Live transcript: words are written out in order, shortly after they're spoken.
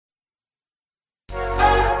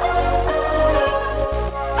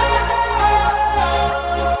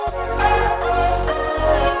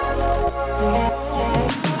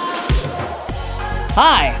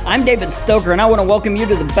Hi, I'm David Stoker, and I want to welcome you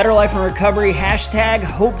to the Better Life in Recovery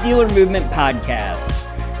 #Hope Dealer Movement podcast.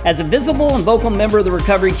 As a visible and vocal member of the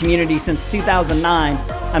recovery community since 2009,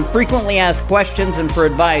 I'm frequently asked questions and for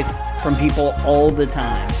advice from people all the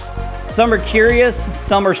time. Some are curious,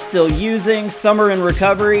 some are still using, some are in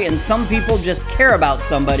recovery, and some people just care about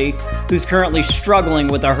somebody who's currently struggling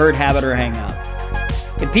with a hurt habit or hang-up.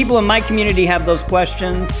 If people in my community have those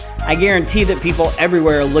questions, I guarantee that people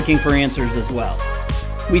everywhere are looking for answers as well.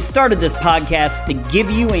 We started this podcast to give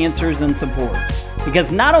you answers and support,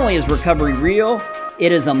 because not only is recovery real,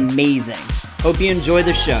 it is amazing. Hope you enjoy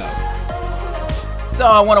the show. So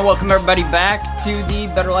I want to welcome everybody back to the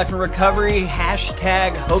Better Life in Recovery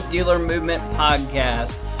 #Hope Dealer Movement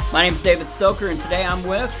podcast. My name is David Stoker, and today I'm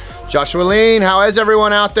with Joshua Lean. How is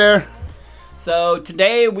everyone out there? So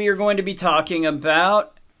today we are going to be talking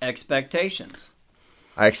about expectations.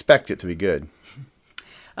 I expect it to be good.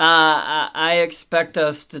 I expect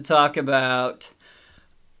us to talk about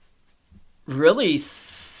really,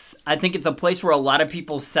 I think it's a place where a lot of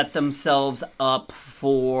people set themselves up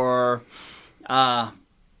for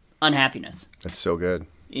unhappiness. That's so good.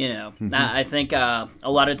 You know, I think a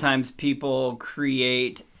lot of times people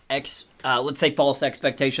create, let's say, false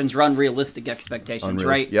expectations or unrealistic expectations,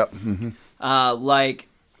 right? Yep. Mm-hmm.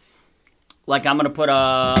 Like I'm going to put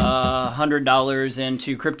 $100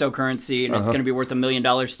 into cryptocurrency and it's going to be worth $1 million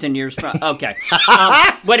 10 years from. Okay.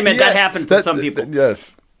 Wait a minute. That happened for some people.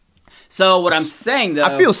 Yes. So what I'm saying, though.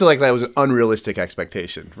 I feel so like that was an unrealistic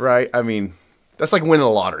expectation, right? I mean, that's like winning the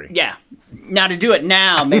lottery. Yeah. Now to do it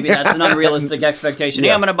now, maybe that's an unrealistic expectation. Yeah.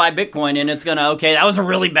 Hey, I'm going to buy Bitcoin and it's going to, okay, that was a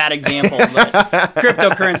really bad example. But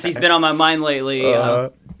cryptocurrency's been on my mind lately.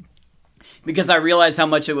 Because I realized how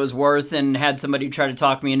much it was worth and had somebody try to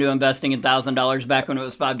talk me into investing $1,000 back when it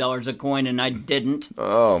was $5 a coin, and I didn't.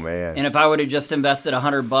 Oh, man. And if I would have just invested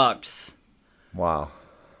 $100, wow.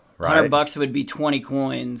 Right. $100 would be 20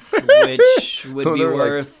 coins, which would be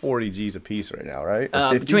worth like 40 G's a piece right now, right?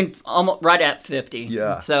 Between almost right at 50.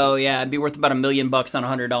 Yeah. So yeah, it'd be worth about $1 million on a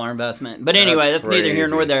 $100 investment. But anyway, that's neither here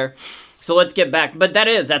nor there. So let's get back. But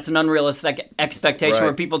that's an unrealistic expectation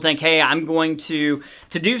where people think, hey, I'm going to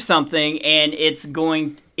do something and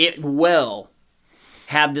it will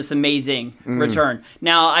have this amazing return.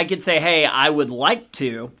 Now, I could say, hey, I would like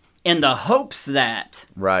to, in the hopes that.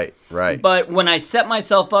 Right. But when I set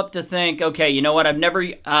myself up to think, okay, you know what,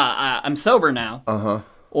 I'm sober now. Uh-huh.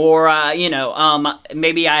 Or,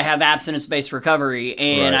 maybe I have abstinence-based recovery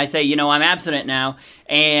and I say, I'm abstinent now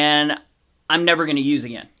and I'm never going to use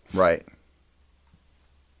again. Right.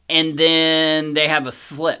 And then they have a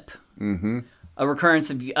slip, a recurrence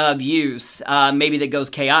of use, maybe that goes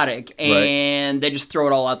chaotic, and they just throw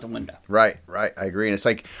it all out the window. Right. I agree. And it's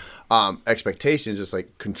like expectations, just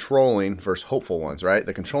like controlling versus hopeful ones, right?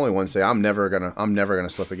 The controlling ones say, I'm never gonna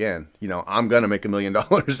slip again. I'm gonna make $1 million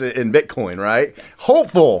in Bitcoin, right?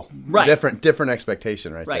 Hopeful, right? Different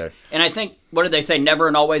expectation, right there. And I think, what do they say? Never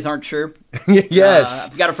and always aren't true. Yes.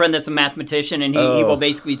 I've got a friend that's a mathematician, and he will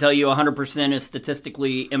basically tell you 100% is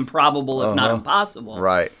statistically improbable, if not impossible.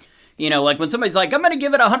 Right. Like when somebody's like, I'm going to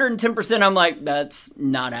give it 110%, I'm like, that's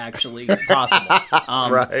not actually possible.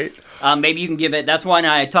 Right. Maybe you can give it, that's why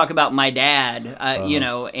I talk about my dad,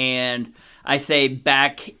 and I say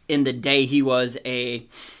back in the day he was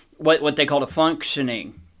what they called a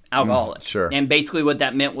functioning alcoholic. Sure. And basically what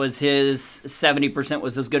that meant was his 70%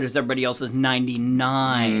 was as good as everybody else's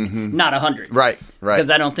 99, not 100. Right. Because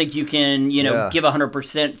I don't think you can, give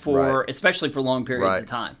 100% for, especially for long periods of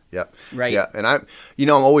time. Yep. Right. Yeah. And I'm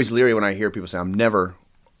always leery when I hear people say I'm never,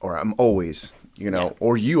 or I'm always,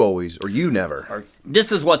 or you always, or you never. Or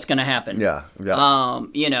this is what's going to happen. Yeah.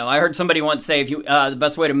 I heard somebody once say, the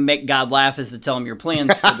best way to make God laugh is to tell him your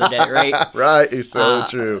plans for the day, right? Right. It's so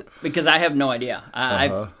true. Because I have no idea.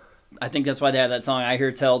 I think that's why they have that song, I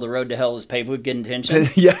hear tell, the road to hell is paved with good intention.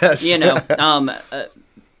 Yes.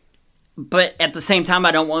 But at the same time,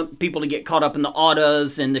 I don't want people to get caught up in the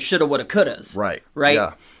oughtas and the shoulda, woulda, couldas. Right.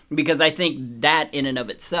 Yeah. Because I think that in and of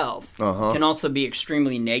itself can also be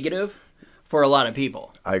extremely negative for a lot of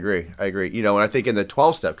people. I agree. And I think in the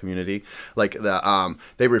 12-step community, like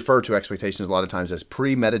they refer to expectations a lot of times as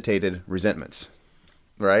premeditated resentments.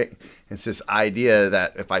 Right? It's this idea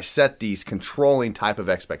that if I set these controlling type of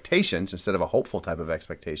expectations instead of a hopeful type of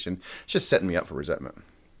expectation, it's just setting me up for resentment.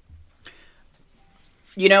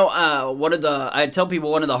 I tell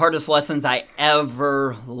people one of the hardest lessons I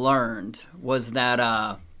ever learned was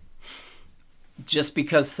that just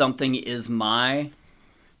because something is my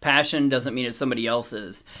passion doesn't mean it's somebody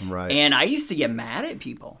else's. Right. And I used to get mad at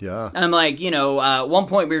people. Yeah. I'm like, at one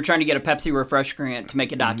point we were trying to get a Pepsi Refresh grant to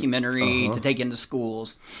make a documentary to take into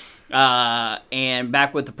schools. and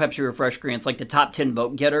back with the Pepsi Refresh grants, like the top 10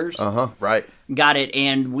 vote getters. Right. Got it,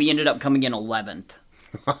 and we ended up coming in 11th.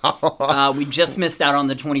 We just missed out on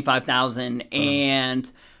the 25,000,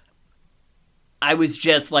 and I was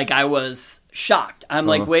just like, I was shocked. I'm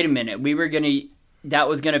like, wait a minute, that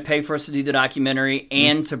was gonna pay for us to do the documentary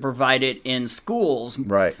and to provide it in schools,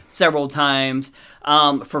 right, several times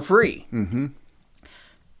for free.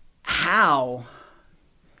 How?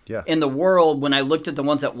 Yeah. In the world, when I looked at the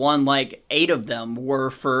ones that won, like 8 of them were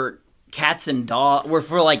for cats and dogs, were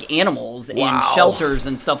for like animals and shelters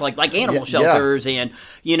and stuff like animal shelters and,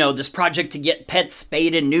 you know, this project to get pets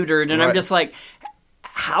spayed and neutered. And I'm just like,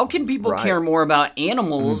 how can people care more about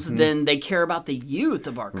animals than they care about the youth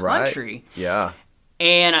of our country? Yeah.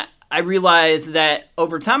 And I realized that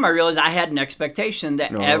over time, I had an expectation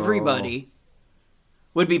that everybody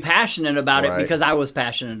would be passionate about it because I was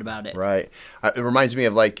passionate about it. Right. It reminds me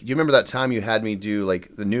of, like, do you remember that time you had me do,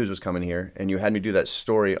 like, the news was coming here, and you had me do that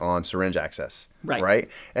story on syringe access? Right?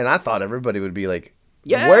 And I thought everybody would be like,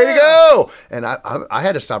 yeah, way to go! And I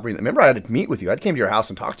had to stop reading. Remember, I had to meet with you. I came to your house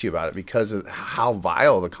and talked to you about it because of how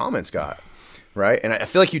vile the comments got. Right? And I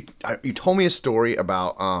feel like you told me a story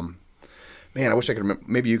about, man, I wish I could remember.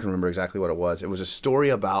 Maybe you can remember exactly what it was. It was a story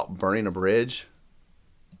about burning a bridge.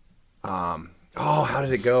 Oh, how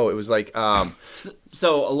did it go? It was like...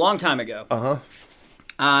 So a long time ago.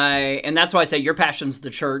 And that's why I say your passion's the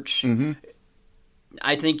church.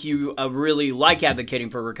 I think you really like advocating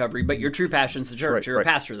for recovery, but your true passion's the church. You're a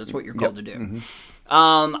pastor. That's what you're called to do.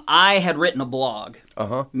 I had written a blog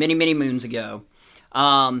many, many moons ago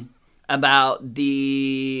about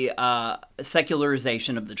the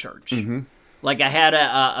secularization of the church. Like, I had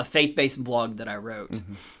a faith-based blog that I wrote.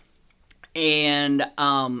 And...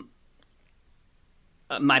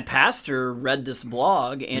 my pastor read this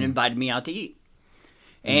blog and invited me out to eat.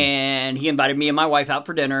 And he invited me and my wife out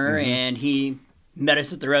for dinner, and he met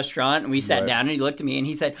us at the restaurant, and we sat down, and he looked at me, and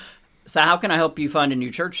he said, so how can I help you find a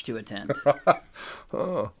new church to attend?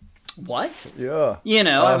 What? Yeah. You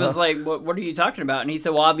know, I was like, what are you talking about? And he said,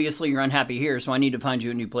 well, obviously you're unhappy here, so I need to find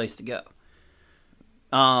you a new place to go.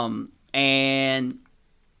 And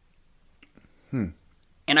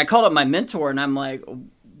I called up my mentor, and I'm like,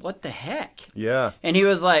 what the heck? Yeah. And he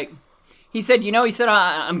was like,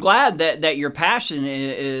 I'm glad that your passion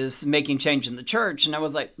is making change in the church. And I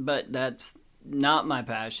was like, but that's not my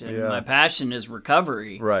passion. Yeah. My passion is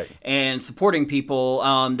recovery. Right. And supporting people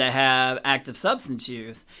that have active substance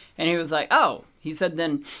use. And he was like, oh, he said,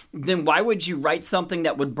 then why would you write something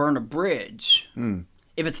that would burn a bridge?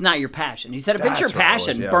 If it's not your passion. He said, if it's your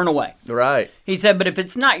passion, burn away. Right. He said, but if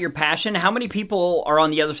it's not your passion, how many people are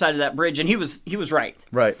on the other side of that bridge? And he was right.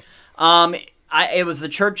 Right. It was a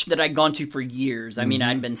church that I'd gone to for years. I mean,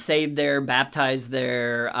 I'd been saved there, baptized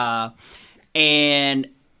there, and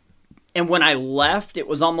when I left, it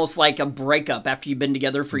was almost like a breakup after you've been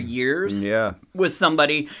together for years with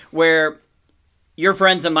somebody where your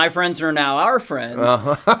friends and my friends are now our friends,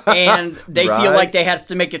 and they feel like they have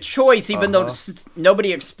to make a choice, even though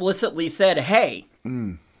nobody explicitly said, hey.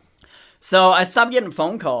 So I stopped getting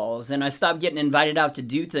phone calls, and I stopped getting invited out to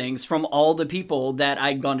do things from all the people that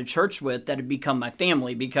I'd gone to church with that had become my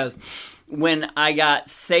family, because when I got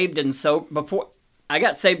saved and sober,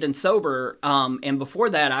 and before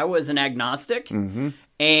that, I was an agnostic,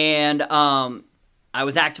 and I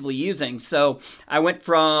was actively using. So I went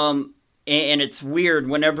from... And it's weird,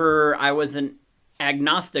 whenever I was an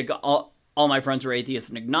agnostic, all my friends were atheists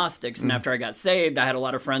and agnostics. And after I got saved, I had a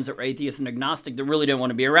lot of friends that were atheists and agnostic that really didn't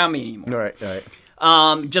want to be around me anymore.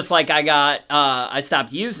 Right. Just like I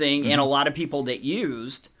stopped using, and a lot of people that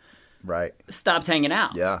used stopped hanging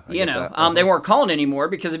out. Yeah, you know, they weren't calling anymore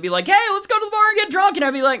because it'd be like, hey, let's go to the bar and get drunk. And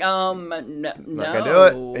I'd be like, no. Not gonna do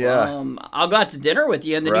it. Yeah. I'll go out to dinner with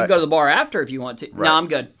you, and then you can go to the bar after if you want to. No, I'm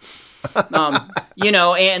good. You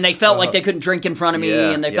know, and they felt like they couldn't drink in front of me,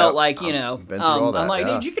 and they felt like, you know, I'm like,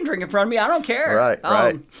 dude, you can drink in front of me. I don't care.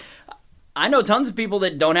 Right. I know tons of people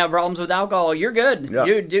that don't have problems with alcohol. You're good.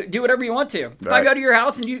 You do whatever you want to. If I go to your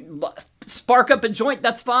house and you spark up a joint,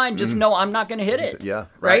 that's fine. Just know I'm not going to hit it. Yeah.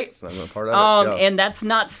 Right. It's not part of it. And that's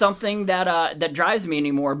not something that drives me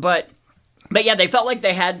anymore. But yeah, they felt like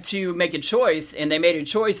they had to make a choice, and they made a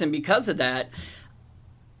choice, and because of that,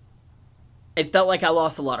 it felt like I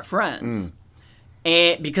lost a lot of friends,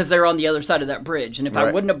 and because they're on the other side of that bridge. And if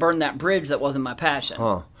I wouldn't have burned that bridge, that wasn't my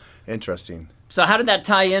passion. Interesting. So how did that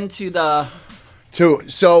tie into the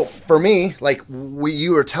So for me, like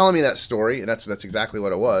you were telling me that story, and that's exactly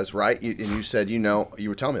what it was, right? And you said, you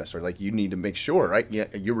were telling me that story, like you need to make sure, right?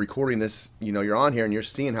 You're recording this, you're on here, and you're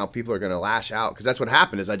seeing how people are going to lash out, because that's what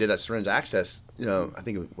happened. Is I did that syringe access, I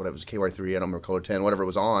think it was KY3, I don't remember, Color 10, whatever it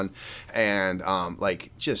was on, and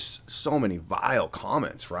like just so many vile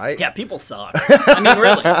comments, right? Yeah, people suck. I mean,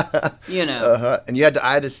 really, And we had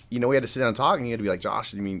to sit down and talk, and you had to be like,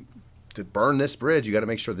 Josh, to burn this bridge, you got to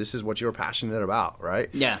make sure this is what you're passionate about, right?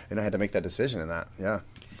 Yeah. And I had to make that decision in that. Yeah.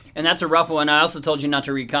 And that's a rough one. I also told you not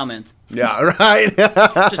to read comments. Yeah, right.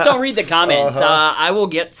 Just don't read the comments. I will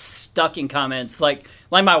get stuck in comments. Like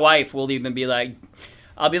my wife will even be like,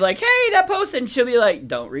 I'll be like, hey, that posted, and she'll be like,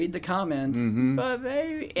 don't read the comments. Mm-hmm. But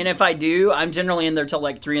baby. And if I do, I'm generally in there till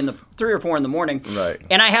like 3 or 4 in the morning. Right.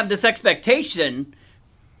 And I have this expectation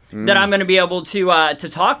that I'm going to be able to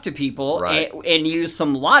talk to people, right, and use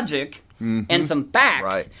some logic and some facts.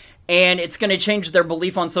 Right. And it's going to change their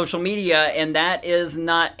belief on social media, and that is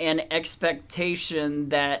not an expectation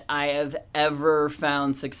that I have ever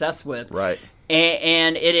found success with. Right.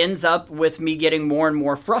 And it ends up with me getting more and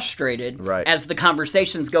more frustrated, right, as the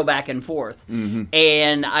conversations go back and forth. Mm-hmm.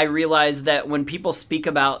 And I realize that when people speak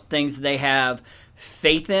about things they have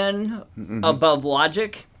faith in above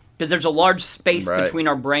logic, because there's a large space between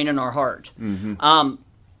our brain and our heart. Mm-hmm.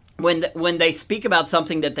 When they speak about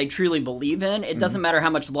something that they truly believe in, it doesn't matter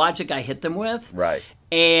how much logic I hit them with. Right.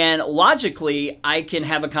 And logically, I can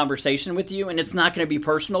have a conversation with you, and it's not going to be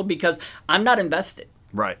personal because I'm not invested.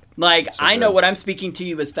 Right. Like, so I know what I'm speaking to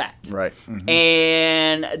you is fact. Right. Mm-hmm.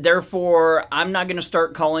 And therefore, I'm not going to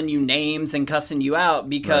start calling you names and cussing you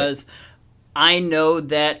out because I know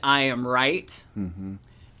that I am right. Mm-hmm.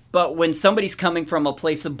 But when somebody's coming from a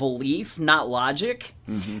place of belief, not logic,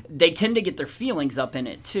 they tend to get their feelings up in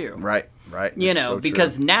it too. Right, right.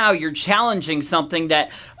 Because now you're challenging something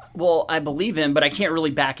that, well, I believe in, but I can't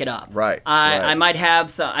really back it up. Right. I might have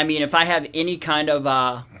some, if I have any kind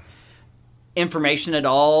of information at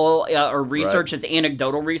all or research, it's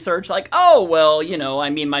anecdotal research, like, oh, well,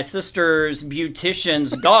 my sister's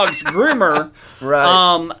beautician's dog's groomer,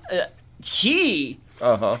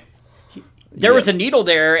 there was a needle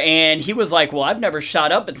there, and he was like, well, I've never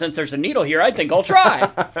shot up, but since there's a needle here, I think I'll try.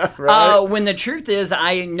 When the truth is,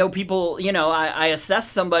 I know people, I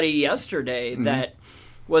assessed somebody yesterday that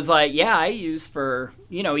was like, yeah, he used for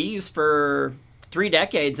 3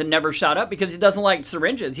 decades and never shot up because he doesn't like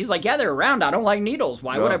syringes. He's like, yeah, they're around. I don't like needles.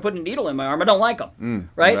 Why would I put a needle in my arm? I don't like them.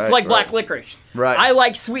 Right? It's like black licorice. Right. I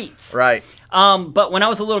like sweets. Right. But when I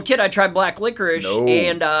was a little kid, I tried black licorice,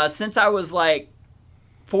 and since I was like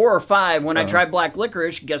 4 or 5, when I tried black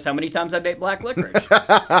licorice, guess how many times I've ate black licorice?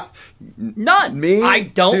 None. Me I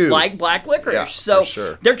don't too. like black licorice. Yeah, so for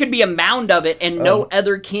sure. there could be a mound of it and no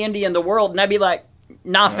other candy in the world, and I'd be like,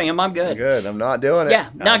 nah, fam, I'm good. Good. I'm not doing it. Yeah,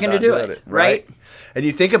 not going to do it. Right? And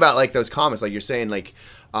you think about like those comments, like you're saying, like,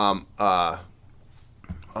 trying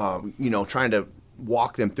to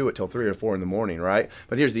walk them through it till 3 or 4 in the morning, right?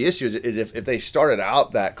 But here's the issue: is if they started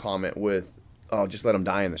out that comment with, "Oh, just let them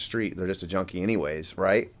die in the street. They're just a junkie, anyways,"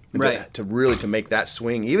 right? Right. To make that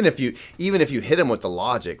swing, even if you hit them with the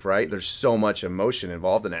logic, right? There's so much emotion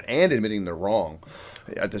involved in that, and admitting they're wrong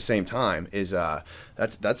at the same time is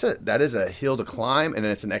that is a hill to climb, and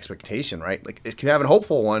it's an expectation, right? Like, it can have a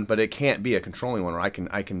hopeful one, but it can't be a controlling one where I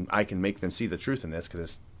can make them see the truth in this,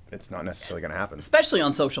 because it's not necessarily going to happen. Especially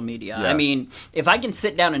on social media. Yeah. I mean, if I can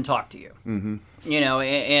sit down and talk to you, and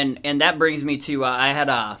that brings me to I had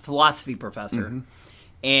a philosophy professor.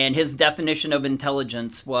 And his definition of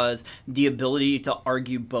intelligence was the ability to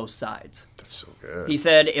argue both sides. That's so good. He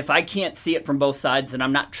said, if I can't see it from both sides, then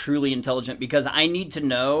I'm not truly intelligent, because I need to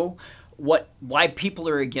know why people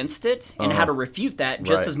are against it and how to refute that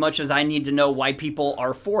just as much as I need to know why people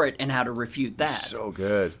are for it and how to refute that. So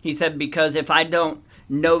good. He said, because if I don't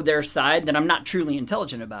know their side, then I'm not truly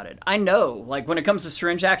intelligent about it. I know, like when it comes to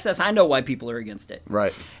syringe access, I know why people are against it.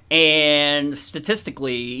 Right. And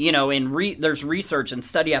statistically, there's research and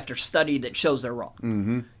study after study that shows they're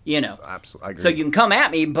wrong. Absolutely, I agree. So you can come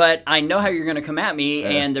at me, but I know how you're going to come at me,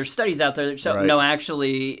 and there's studies out there that show no,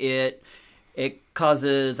 actually it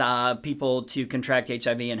causes people to contract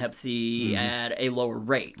HIV and Hep C at a lower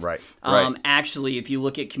rate. Right. Actually, if you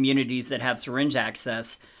look at communities that have syringe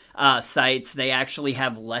access sites, they actually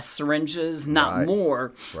have less syringes, not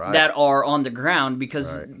more, that are on the ground,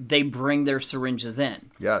 because they bring their syringes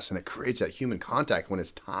in. Yes, and it creates that human contact when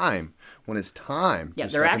it's time. Yeah,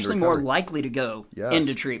 they're actually more likely to go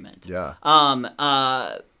into treatment. Yeah.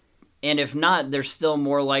 And if not, they're still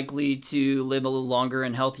more likely to live a little longer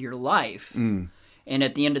and healthier life. And And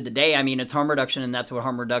at the end of the day, I mean, it's harm reduction, and that's what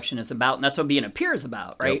harm reduction is about. And that's what being a peer is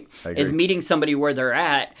about, right? Yep, I agree. Is meeting somebody where they're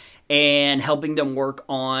at and helping them work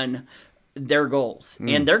on their goals.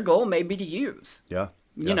 And their goal may be to use. Yeah.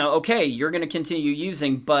 You know, okay, you're going to continue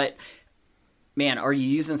using, but man, are you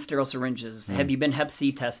using sterile syringes? Have you been Hep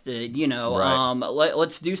C tested? You know, Right.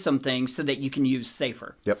 let's do some things so that you can use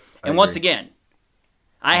safer. Yep. And once again,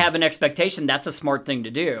 I have an expectation that's a smart thing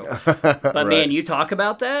to do. But man, you talk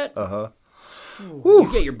about that, you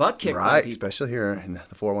get your butt kicked by Right, people. especially here in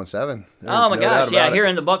the 417. Oh my gosh, yeah, here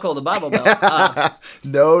in the buckle of the Bible Belt.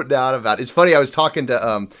 No doubt about it. It's funny, I was talking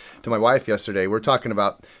to my wife yesterday. We're talking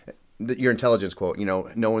about your intelligence quote, you know,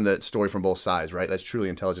 knowing the story from both sides, right? That's truly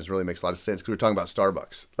intelligence, really makes a lot of sense, because we're talking about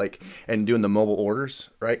Starbucks, like, and doing the mobile orders,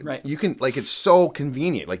 right? Right. You can, like, it's so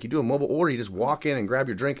convenient. Like, you do a mobile order, you just walk in and grab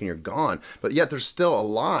your drink and you're gone. But yet there's still a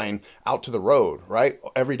line out to the road, right?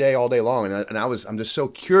 Every day, all day long. I'm just so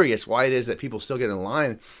curious why it is that people still get in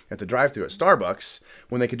line at the drive-thru at Starbucks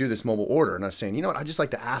when they could do this mobile order. And I was saying, you know what? I just like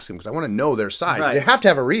to ask them because I want to know their side. Right. They have to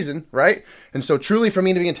have a reason, right? And so truly, for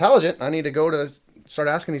me to be intelligent, I need to go to start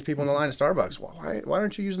asking these people in the line at Starbucks, why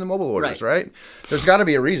aren't you using the mobile orders, right? There's got to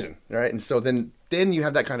be a reason, right? And so then you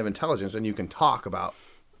have that kind of intelligence, and you can talk about.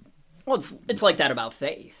 Well, it's like that about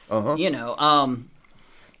faith. You know,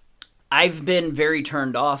 I've been very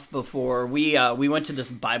turned off before. We went to this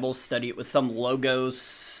Bible study. It was some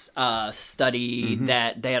Logos study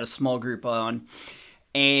that they had a small group on.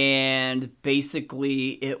 And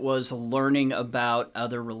basically it was learning about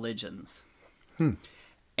other religions.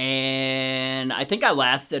 And I think I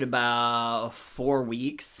lasted about 4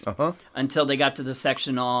 weeks until they got to the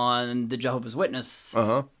section on the Jehovah's Witness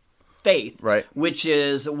faith, Right. which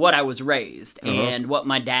is what I was raised and what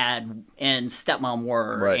my dad and stepmom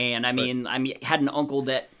were. Right. And I mean, had an uncle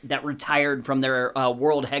that retired from their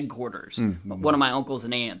world headquarters, one of my uncles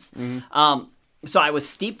and aunts. So I was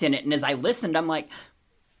steeped in it. And as I listened, I'm like,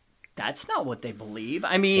 that's not what they believe.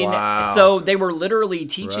 I mean, Wow. so they were literally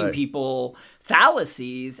teaching Right. people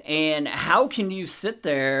fallacies. And how can you sit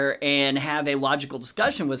there and have a logical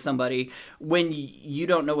discussion with somebody when you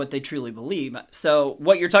don't know what they truly believe? So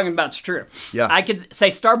what you're talking about is true. Yeah. I could say,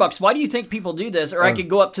 Starbucks, why do you think people do this? Or I could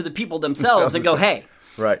go up to the people themselves and go, hey,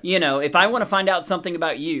 Right. you know, if I want to find out something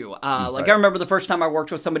about you, like I remember the first time I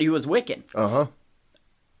worked with somebody who was Wiccan.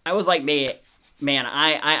 I was like, man,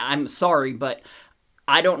 I'm sorry, but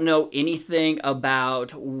I don't know anything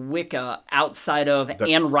about Wicca outside of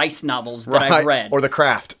Anne Rice novels that I've read. Or The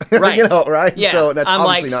Craft. Right. You know, right? Yeah. So that's I'm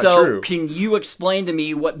obviously like, not so true. can you explain to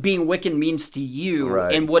me what being Wiccan means to you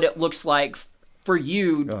Right. and what it looks like for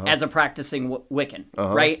you as a practicing Wiccan,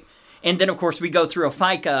 right? And then, of course, we go through a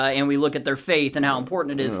FICA and we look at their faith and how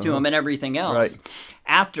important it is to them and everything else Right.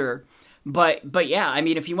 after. But yeah, I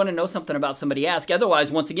mean, if you want to know something about somebody, ask.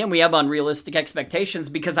 Otherwise, once again, we have unrealistic expectations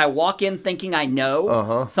because I walk in thinking I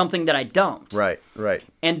know something that I don't. Right, right.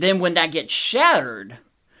 And then when that gets shattered,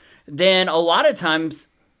 then a lot of times,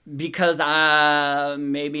 because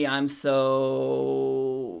maybe I'm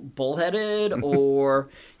so bullheaded or,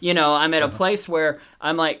 you know, I'm at a place where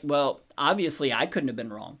I'm like, well, obviously I couldn't have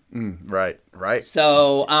been wrong. Right, right.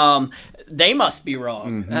 So they must be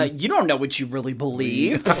wrong. You don't know what you really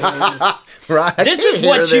believe. Right. This is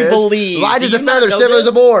what you believe. Light Do as you a not feather, know stiff as a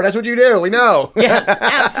this? board. That's what you do. We know. Yes,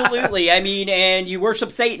 absolutely. I mean, and you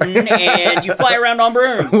worship Satan and you fly around on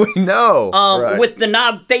brooms. We know. Right. With the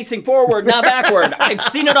knob facing forward, not backward. I've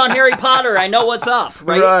seen it on Harry Potter. I know what's up,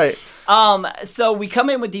 right? Right. So we come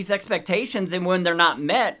in with these expectations, and when they're not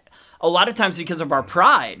met, a lot of times because of our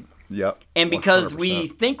pride, Yep. and because we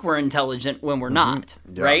 100%. think we're intelligent when we're not,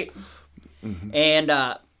 Yeah. right? And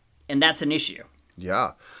that's an issue.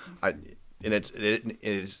 Yeah, and it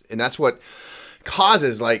is, and that's what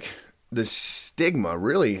causes like the stigma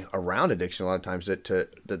really around addiction. A lot of times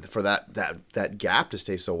for that gap to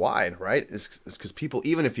stay so wide, right? It's because people,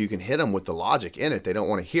 even if you can hit them with the logic in it, they don't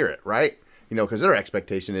want to hear it, right? You know, because their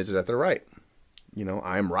expectation is that they're right. You know,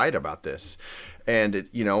 I'm right about this, and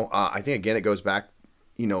I think again it goes back,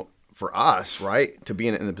 you know, for us, right, to be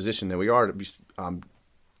in the position that we are, to be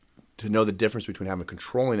to know the difference between having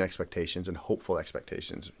controlling expectations and hopeful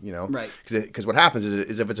expectations, you know? Right. Because what happens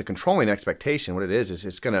is if it's a controlling expectation, what it is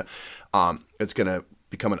it's gonna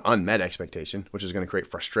become an unmet expectation, which is going to create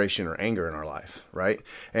frustration or anger in our life, right?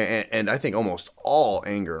 And I think almost all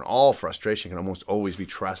anger and all frustration can almost always be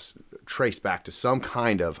traced back to some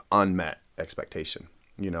kind of unmet expectation,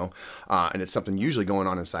 you know? And it's something usually going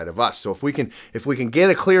on inside of us. So if we can get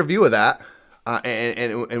a clear view of that,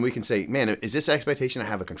 And we can say, man, is this expectation I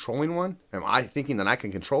have a controlling one? Am I thinking that I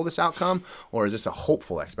can control this outcome, or is this a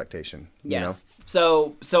hopeful expectation? Yeah. You know?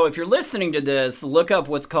 So if you're listening to this, look up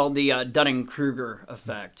what's called the Dunning-Kruger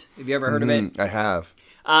effect. Have you ever heard of it? I have.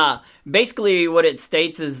 Basically, what it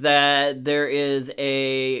states is that there is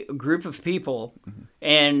a group of people,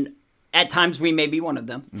 and at times we may be one of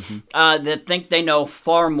them, that think they know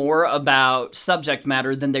far more about subject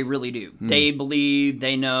matter than they really do. They believe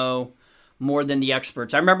they know more than the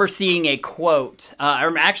experts. I remember seeing a quote.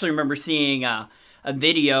 I actually remember seeing a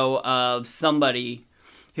video of somebody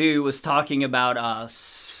who was talking about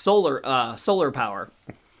solar power.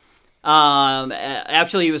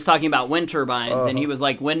 Actually, he was talking about wind turbines, and he was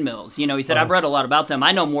like, windmills. You know, he said, I've read a lot about them.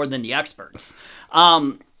 I know more than the experts.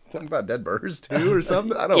 Something about dead birds, too, or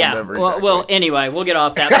something? I don't remember exactly. Well, anyway, we'll get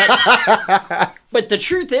off that. But the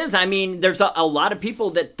truth is, I mean, there's a lot of people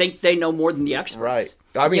that think they know more than the experts. Right.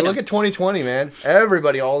 I mean, look at 2020, man.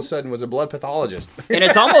 Everybody all of a sudden was a blood pathologist. And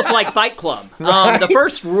it's almost like Fight Club. The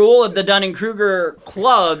first rule of the Dunning-Kruger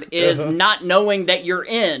Club is not knowing that you're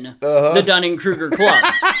in the Dunning-Kruger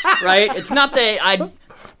Club. Right? It's not that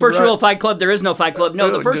First rule of Fight Club, there is no Fight Club. No,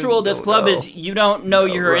 the first rule of this club is you don't know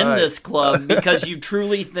you're in this club because you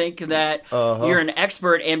truly think that you're an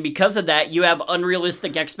expert, and because of that, you have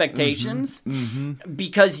unrealistic expectations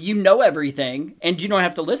because you know everything, and you don't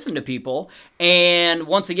have to listen to people. And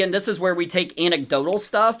once again, this is where we take anecdotal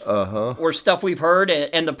stuff or stuff we've heard,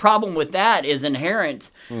 and the problem with that is inherent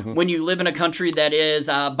when you live in a country that is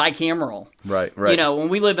bicameral. Right. You know, when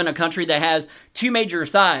we live in a country that has two major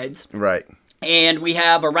sides. Right. And we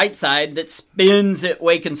have a right side that spins it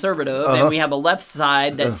way conservative, and we have a left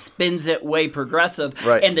side that spins it way progressive.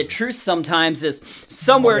 Right. And the truth sometimes is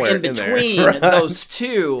somewhere in between right. those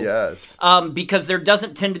two. Yes. Because there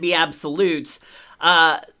doesn't tend to be absolutes.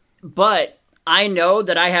 But I know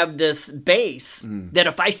that I have this base that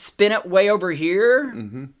if I spin it way over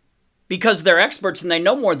here, because they're experts and they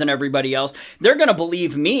know more than everybody else, they're going to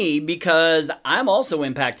believe me because I'm also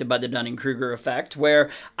impacted by the Dunning-Kruger effect, where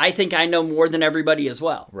I think I know more than everybody as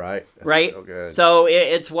well. Right. That's right? so good. So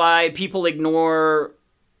it's why people ignore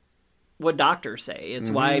what doctors say. It's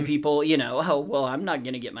why people, I'm not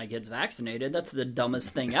going to get my kids vaccinated. That's the dumbest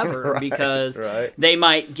thing ever because they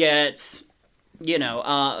might get,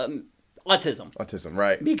 autism. Autism,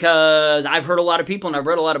 right. Because I've heard a lot of people and I've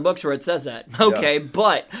read a lot of books where it says that. Okay,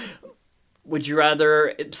 but would you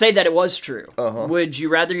rather say that it was true? Would you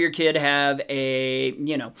rather your kid have a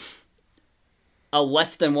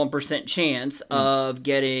less than 1% chance of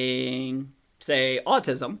getting, say,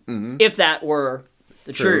 autism, if that were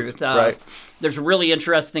the truth? Right. There's a really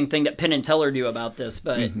interesting thing that Penn and Teller do about this,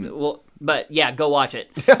 but yeah, go watch it.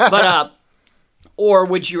 But or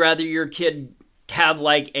would you rather your kid have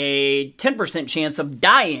like a 10% chance of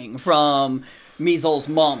dying from measles,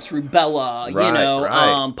 mumps, rubella,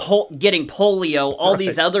 getting polio, all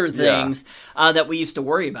these other things that we used to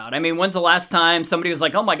worry about. I mean, when's the last time somebody was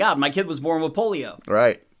like, oh my God, my kid was born with polio?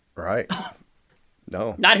 Right.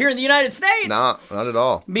 No. Not here in the United States. No, not at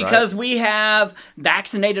all. Because we have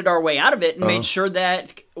vaccinated our way out of it and made sure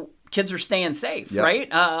that kids are staying safe,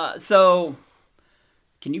 right? So...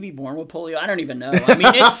 Can you be born with polio? I don't even know. I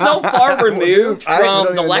mean, it's so far removed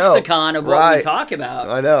from the lexicon of what we talk about.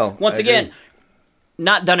 I know. Once again,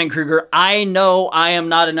 not Dunning-Kruger. I know I am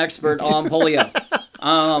not an expert on polio.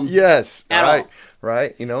 Yes. All.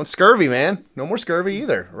 Right. Scurvy, man. No more scurvy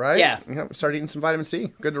either, right? Yeah. Start eating some vitamin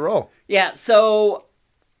C. Good to roll. Yeah. So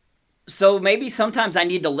maybe sometimes I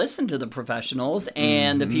need to listen to the professionals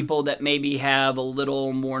and the people that maybe have a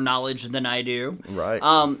little more knowledge than I do.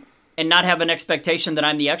 Right. And not have an expectation that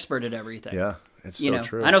I'm the expert at everything. Yeah, it's so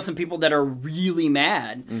true. I know some people that are really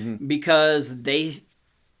mad because they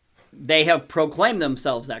have proclaimed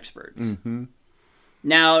themselves experts.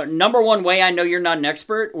 Now, number one way I know you're not an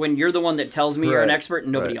expert, when you're the one that tells me you're an expert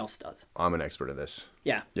and nobody else does. I'm an expert at this.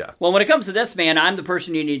 Yeah. Yeah. Well, when it comes to this, man, I'm the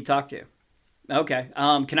person you need to talk to. Okay.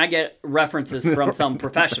 Can I get references from some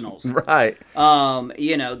professionals? Right.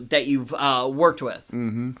 That you've worked with.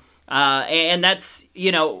 And that's,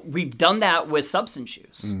 we've done that with substance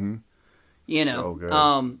use. So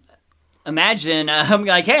good. Imagine I'm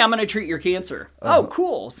like, hey, I'm going to treat your cancer. Oh,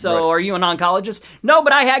 cool. So are you an oncologist? No,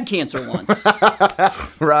 but I had cancer once.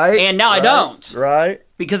 Right. And now I don't. Right.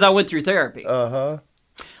 Because I went through therapy. Now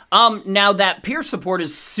that peer support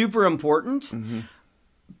is super important,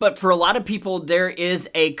 But for a lot of people, there is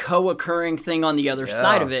a co-occurring thing on the other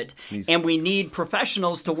side of it. And we need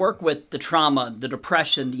professionals to work with the trauma, the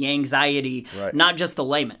depression, the anxiety, not just the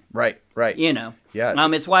layman. Right. You know? Yeah.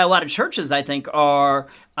 It's why a lot of churches, I think, are...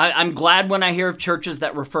 I'm glad when I hear of churches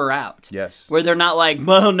that refer out. Yes. Where they're not like,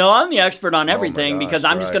 well, no, I'm the expert on everything because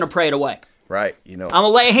I'm just going to pray it away. Right. You know. I'm going to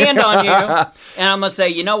lay a hand on you, and I'm going to say,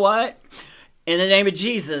 you know what? In the name of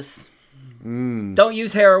Jesus... Don't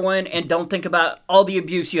use heroin and don't think about all the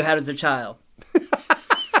abuse you had as a child. In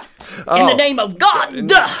the name of God.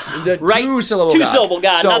 The right? Two-syllable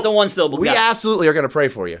God, not the one-syllable God. We absolutely are going to pray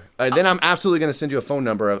for you. Then I'm absolutely going to send you a phone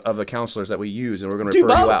number of the counselors that we use, and we're going to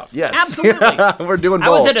refer you out. Yes. Absolutely. We're doing both. I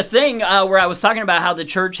was at a thing where I was talking about how the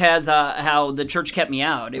church has, how the church kept me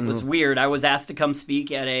out. It was weird. I was asked to come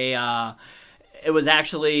speak at it was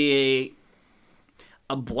actually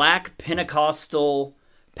a Black Pentecostal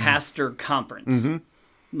pastor conference.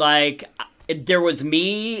 Like there was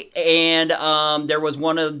me and there was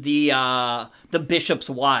one of the bishop's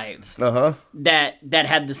wives that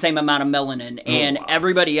had the same amount of melanin, and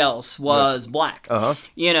everybody else was black.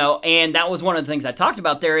 You know, and that was one of the things I talked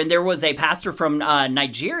about there. And there was a pastor from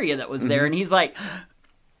Nigeria that was there, and he's like,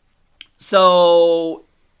 so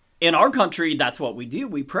in our country, that's what we do.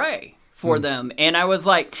 We pray for them. And I was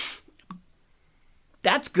like,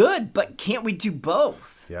 that's good, but can't we do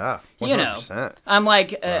both? Yeah, 100%. You know, I'm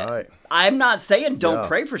like, I'm not saying don't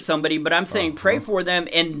pray for somebody, but I'm saying pray for them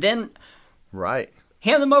and then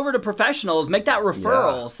hand them over to professionals. Make that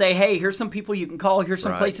referral. Say, hey, here's some people you can call. Here's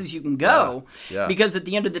some places you can go. Because at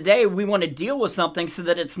the end of the day, we want to deal with something so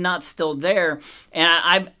that it's not still there.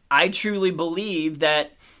 And I truly believe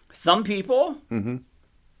that some people...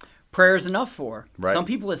 prayer is enough for. Some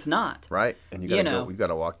people it's not. Right. And we've got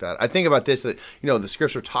to walk that. I think about this, that, the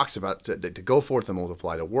scripture talks about to go forth and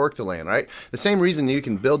multiply, to work the land, right? The same reason you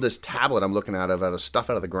can build this tablet I'm looking out of stuff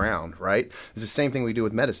out of the ground, right? It's the same thing we do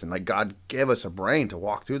with medicine. Like God gave us a brain to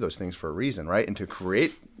walk through those things for a reason, right? And to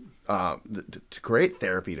create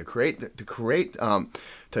therapy, to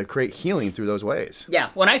create healing through those ways. Yeah.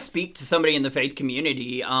 When I speak to somebody in the faith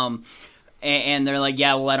community, and they're like,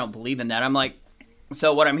 yeah, well, I don't believe in that. I'm like,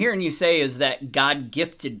 so what I'm hearing you say is that God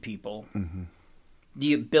gifted people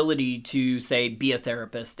the ability to, say, be a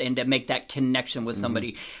therapist and to make that connection with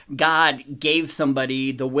somebody. God gave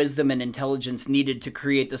somebody the wisdom and intelligence needed to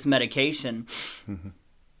create this medication.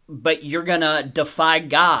 But you're going to defy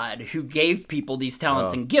God who gave people these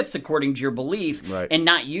talents and gifts according to your belief and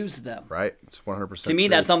not use them. Right. It's 100% To me,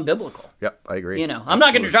 that's unbiblical. Yep, I agree. I'm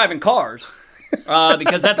not going to drive in cars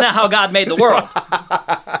because that's not how God made the world.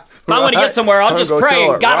 If I want to get somewhere, I'll just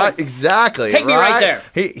pray. God, exactly. Take me right there.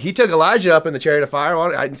 He took Elijah up in the chariot of fire.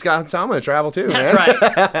 I'm going to travel too. That's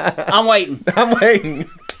right. I'm waiting.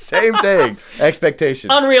 Same thing. Expectation.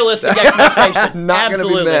 Unrealistic expectation. Not going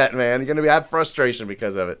to be met, man. You're going to have frustration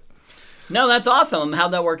because of it. No, that's awesome.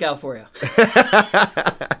 How'd that work out for you?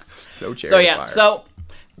 No chariot of fire. So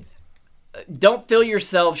don't fill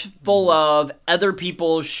yourself full of other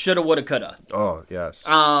people's shoulda, woulda, coulda. Oh, yes.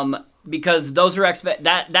 Because those are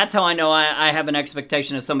that's how I know I have an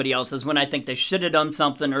expectation of somebody else's when I think they should have done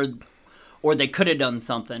something or they could have done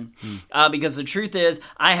something. Because the truth is,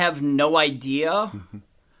 I have no idea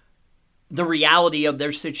the reality of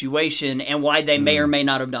their situation and why they may or may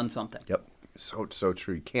not have done something. Yep. So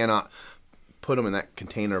true. You cannot put them in that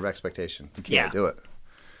container of expectation. You can't do it.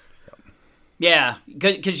 Yep. Yeah,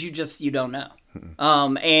 because you don't know.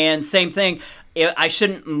 And same thing, I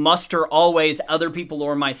shouldn't muster always other people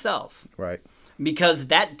or myself. Right. Because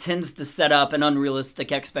that tends to set up an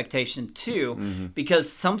unrealistic expectation too, because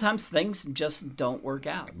sometimes things just don't work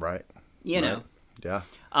out. Right. You know. Yeah.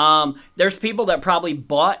 There's people that probably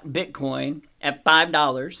bought Bitcoin at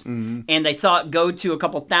 $5 and they saw it go to a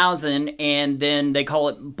couple thousand and then they call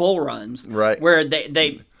it bull runs. Right. Where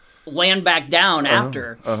they land back down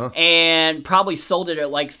after and probably sold it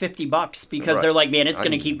at like $50 because they're like, man, it's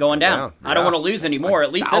going to keep going down. I don't want to lose anymore.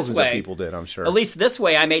 At least this way. Thousands of people did, I'm sure. At least this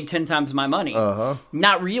way I made 10 times my money.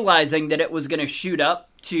 Not realizing that it was going to shoot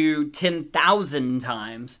up to 10,000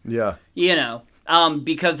 times. Yeah.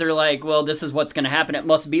 Because they're like, well, this is what's going to happen. It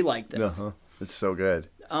must be like this. It's so good.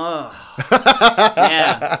 Oh,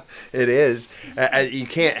 yeah. It is. You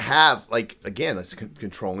can't have, again, it's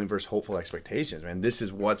controlling versus hopeful expectations, man. This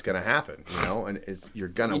is what's going to happen, and you're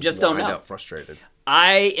going to wind up frustrated.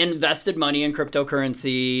 I invested money in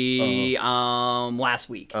cryptocurrency last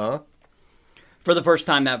week. For the first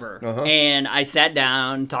time ever. And I sat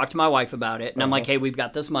down, talked to my wife about it, and I'm like, hey, we've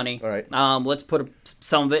got this money. All right. Let's put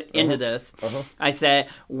some of it into this. I said,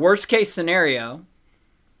 worst case scenario,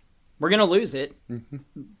 we're going to lose it,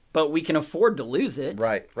 but we can afford to lose it.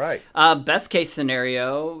 Right. Best case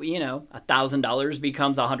scenario, $1,000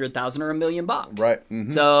 becomes $100,000 or $1 million. Right.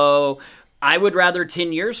 Mm-hmm. So I would rather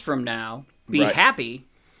 10 years from now be happy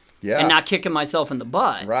and not kicking myself in the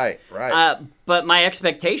butt. Right. But my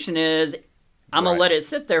expectation is I'm going to let it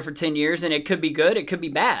sit there for 10 years, and it could be good, it could be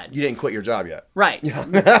bad. You didn't quit your job yet. Right.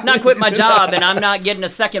 Not quit my job, and I'm not getting a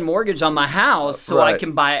second mortage on my house so I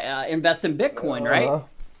can invest in Bitcoin, right?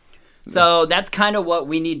 So that's kind of what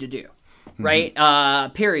we need to do, right?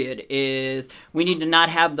 Period, is we need to not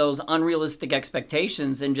have those unrealistic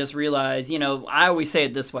expectations and just realize, I always say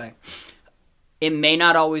it this way. It may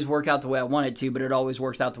not always work out the way I want it to, but it always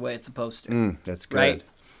works out the way it's supposed to. That's good. Right?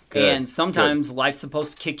 Good. And sometimes life's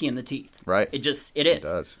supposed to kick you in the teeth. Right. It is. It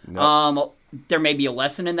does. Yep. There may be a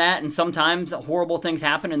lesson in that, and sometimes horrible things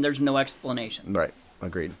happen and there's no explanation. Right.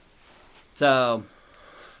 Agreed. So.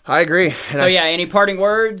 I agree. Any parting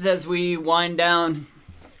words as we wind down?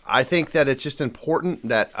 I think that it's just important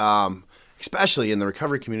that, especially in the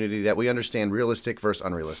recovery community, that we understand realistic versus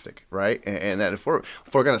unrealistic, right? And that if we're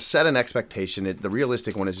going to set an expectation, the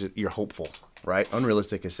realistic one is you're hopeful. Right?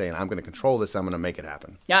 Unrealistic is saying, I'm going to control this, I'm going to make it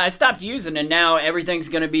happen. Yeah, I stopped using it, and now everything's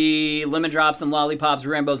going to be lemon drops and lollipops,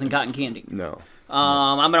 Rambos, and cotton candy. No.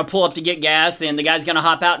 I'm going to pull up to get gas, and the guy's going to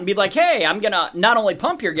hop out and be like, hey, I'm going to not only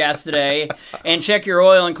pump your gas today and check your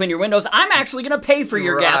oil and clean your windows, I'm actually going to pay for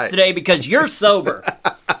your gas today because you're sober.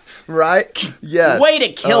 Right? Yes. Way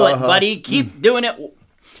to kill it, buddy. Keep doing it.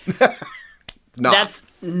 That's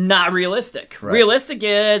not realistic. Right. Realistic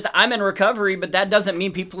is I'm in recovery, but that doesn't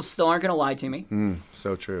mean people still aren't going to lie to me.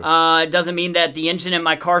 So true. It doesn't mean that the engine in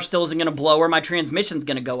my car still isn't going to blow or my transmission's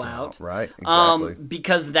going to go out. Right, exactly.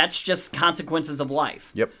 Because that's just consequences of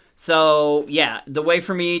life. Yep. So, the way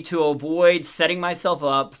for me to avoid setting myself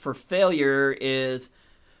up for failure is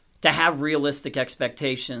to have realistic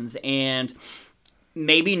expectations and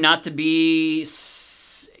maybe not to be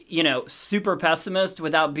super pessimist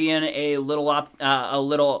without being a little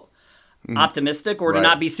optimistic, or to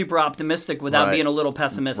not be super optimistic without being a little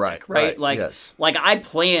pessimistic, right? Like I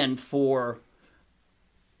plan for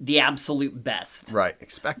the absolute best. Right,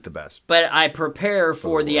 expect the best. But I prepare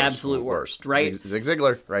for the absolute worst, right? Zig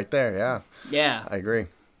Ziglar, right there, yeah. Yeah. I agree.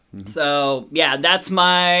 Mm-hmm. So, that's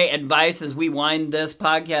my advice as we wind this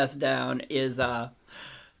podcast down is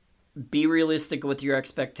be realistic with your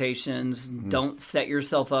expectations. Don't set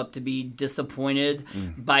yourself up to be disappointed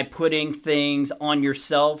by putting things on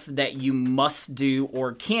yourself that you must do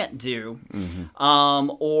or can't do,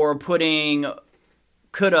 or putting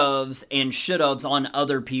could-haves and should-haves on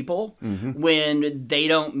other people when they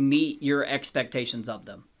don't meet your expectations of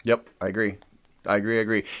them. Yep, I agree.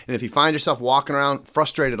 And if you find yourself walking around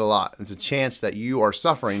frustrated a lot, there's a chance that you are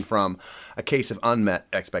suffering from a case of unmet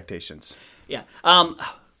expectations. Yeah.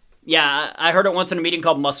 I heard it once in a meeting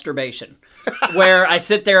called masturbation, where I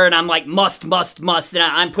sit there and I'm like, must, and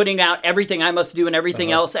I'm putting out everything I must do and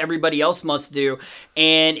everything else everybody else must do,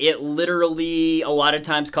 and it literally a lot of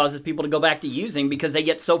times causes people to go back to using because they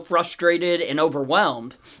get so frustrated and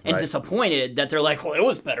overwhelmed and disappointed that they're like, well, it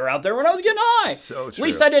was better out there when I was getting high. So true. At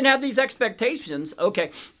least I didn't have these expectations.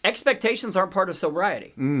 Okay, expectations aren't part of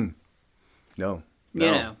sobriety. No.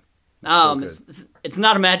 It's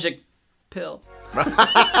not a magic pill.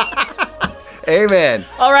 Amen.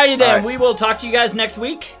 Alrighty then. Right. We will talk to you guys next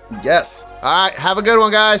week. Yes. All right. Have a good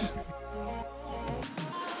one, guys.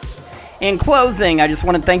 In closing, I just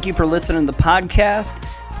want to thank you for listening to the podcast.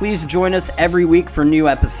 Please join us every week for new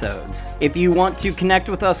episodes. If you want to connect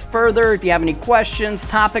with us further, if you have any questions,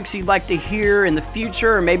 topics you'd like to hear in the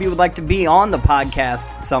future, or maybe would like to be on the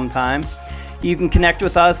podcast sometime, you can connect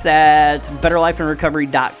with us at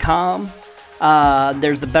betterlifeandrecovery.com.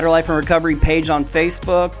 There's the Better Life and Recovery page on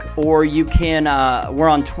Facebook, or you can, we're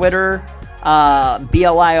on Twitter,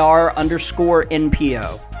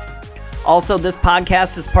 BLIR_NPO. Also, this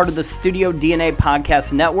podcast is part of the Studio DNA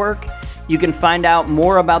Podcast Network. You can find out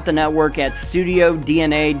more about the network at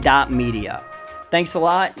studiodna.media. Thanks a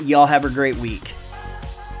lot. Y'all have a great week.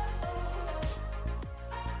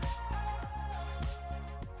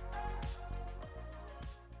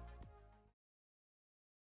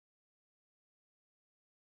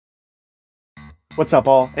 What's up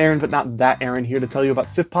all? Aaron, but not that Aaron, here to tell you about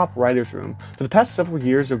SifPop Writers Room. For the past several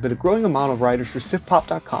years, there have been a growing amount of writers for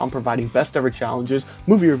SifPop.com providing best ever challenges,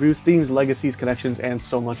 movie reviews, themes, legacies, connections, and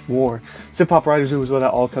so much more. SifPop Writers Room is where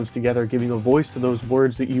that all comes together, giving a voice to those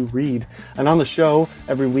words that you read. And on the show,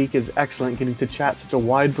 every week is excellent, getting to chat such a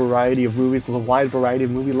wide variety of movies with a wide variety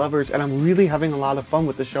of movie lovers, and I'm really having a lot of fun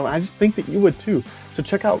with the show, and I just think that you would too. So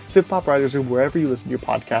check out SifPop Writers Room wherever you listen to your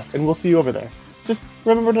podcast, and we'll see you over there. Just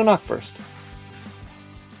remember to knock first.